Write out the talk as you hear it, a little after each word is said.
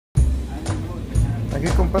Aquí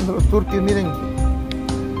comprando los turquís, miren.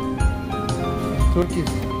 Los turquís.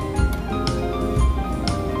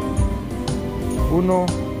 Uno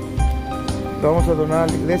lo vamos a donar a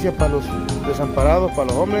la iglesia para los desamparados, para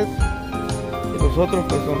los hombres. Y los otros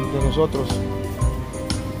pues son de nosotros.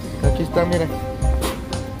 Aquí están, miren.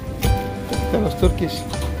 Aquí están los turquís.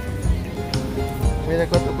 Mira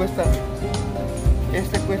cuánto cuesta.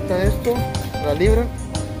 Este cuesta esto, la libra.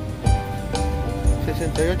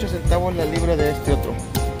 68 centavos la libra de este otro.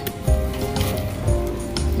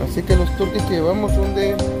 Así que los turquís que llevamos son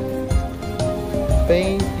de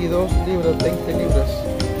 22 libras, 20 libras.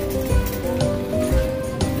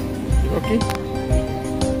 Aquí.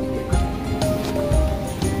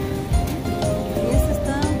 Y este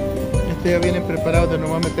está. Este ya viene preparado, de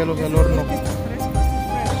nomás meterlos al horno.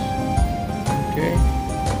 Okay.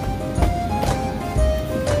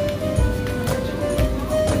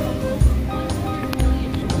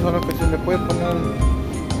 Eso es lo que se le puede poner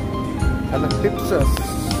a las pizzas.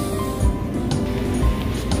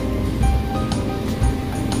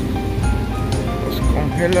 Los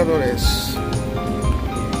congeladores.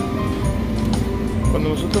 Cuando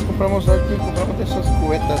nosotros compramos aquí, compramos de esas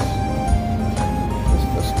cubetas.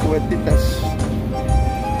 Estas cubetitas.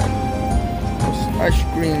 Los ice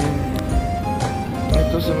cream.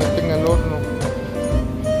 Entonces se meten al horno.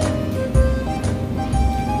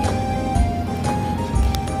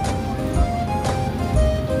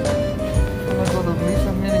 Son las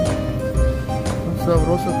golondrinas, miren. Son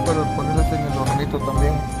sabrosas para ponerlas en el hornito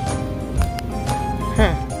también.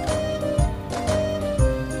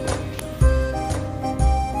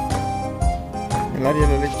 El área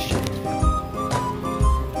de la leche.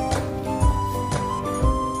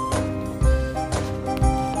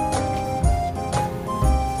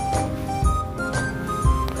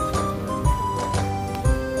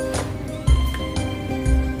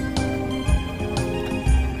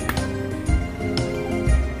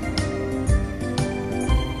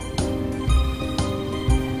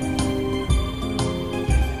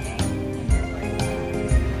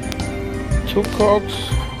 Two Cokes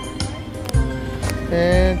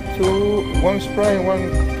and one Sprite and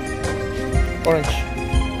one orange.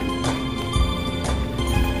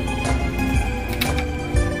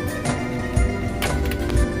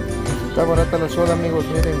 Está barata la soda, amigos,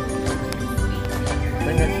 miren.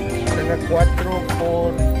 Tenga 4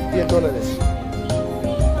 por $10.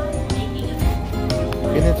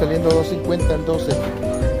 Vienen saliendo $2.50 en 12.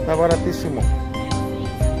 Está baratísimo.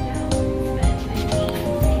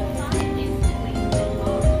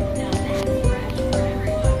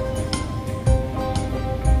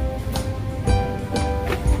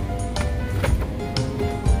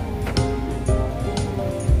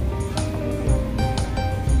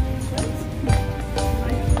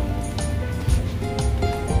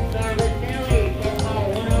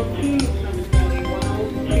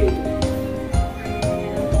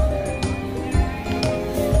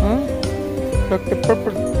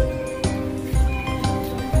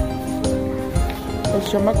 A los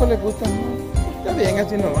chamacos les gusta, ¿no? Está bien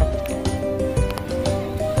así nomás.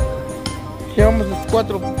 Llevamos los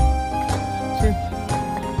 4. Sí.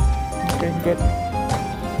 Ok, good.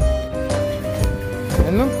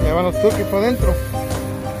 Bueno, ya van los turquís por dentro.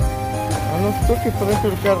 Van los turquís por dentro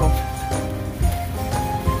del carro.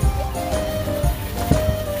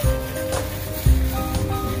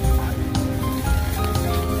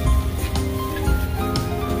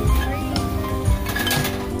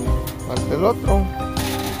 Falta el otro.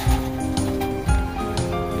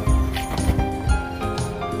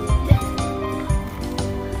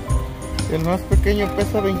 El más pequeño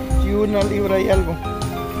pesa 21 libras y algo.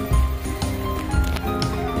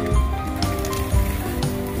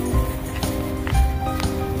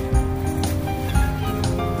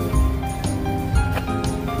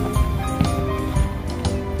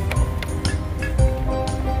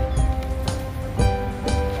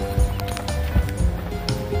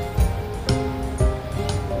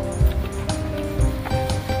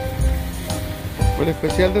 El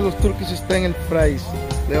especial de los turquís está en el fries.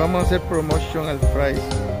 Le vamos a hacer promotion al fries.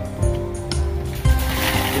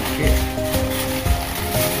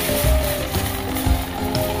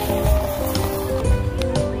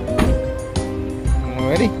 Vamos a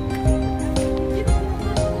ver.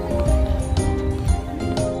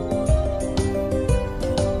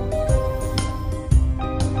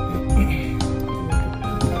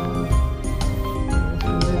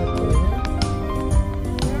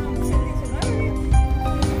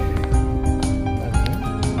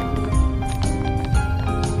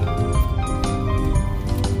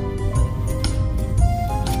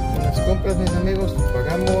 Compras, mis amigos,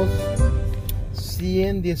 pagamos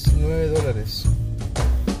 $119.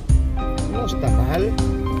 no está mal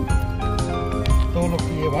todo lo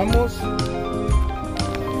que llevamos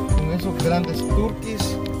con esos grandes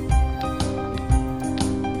turkeys.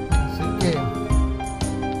 Así que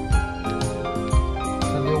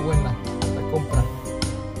salió buena la compra.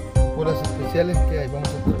 Puras especiales que hay. Vamos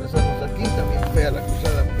a regresarnos aquí. También fea la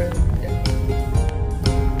cruzada, pero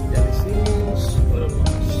ya le hicimos. Ahora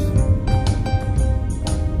vamos.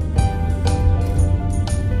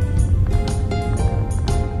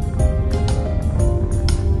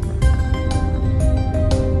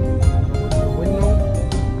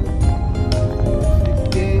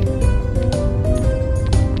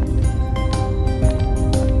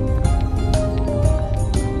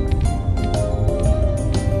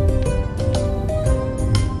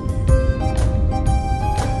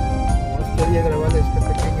 Quería grabar este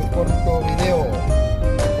pequeño corto video,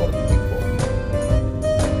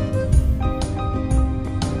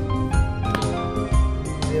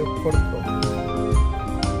 corto.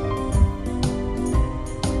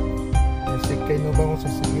 Así que nos vamos a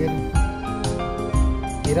seguir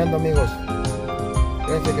mirando, amigos.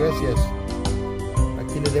 Gracias.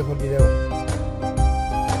 Aquí les dejo el video.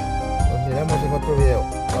 Nos miramos en otro video.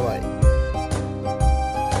 Bye bye.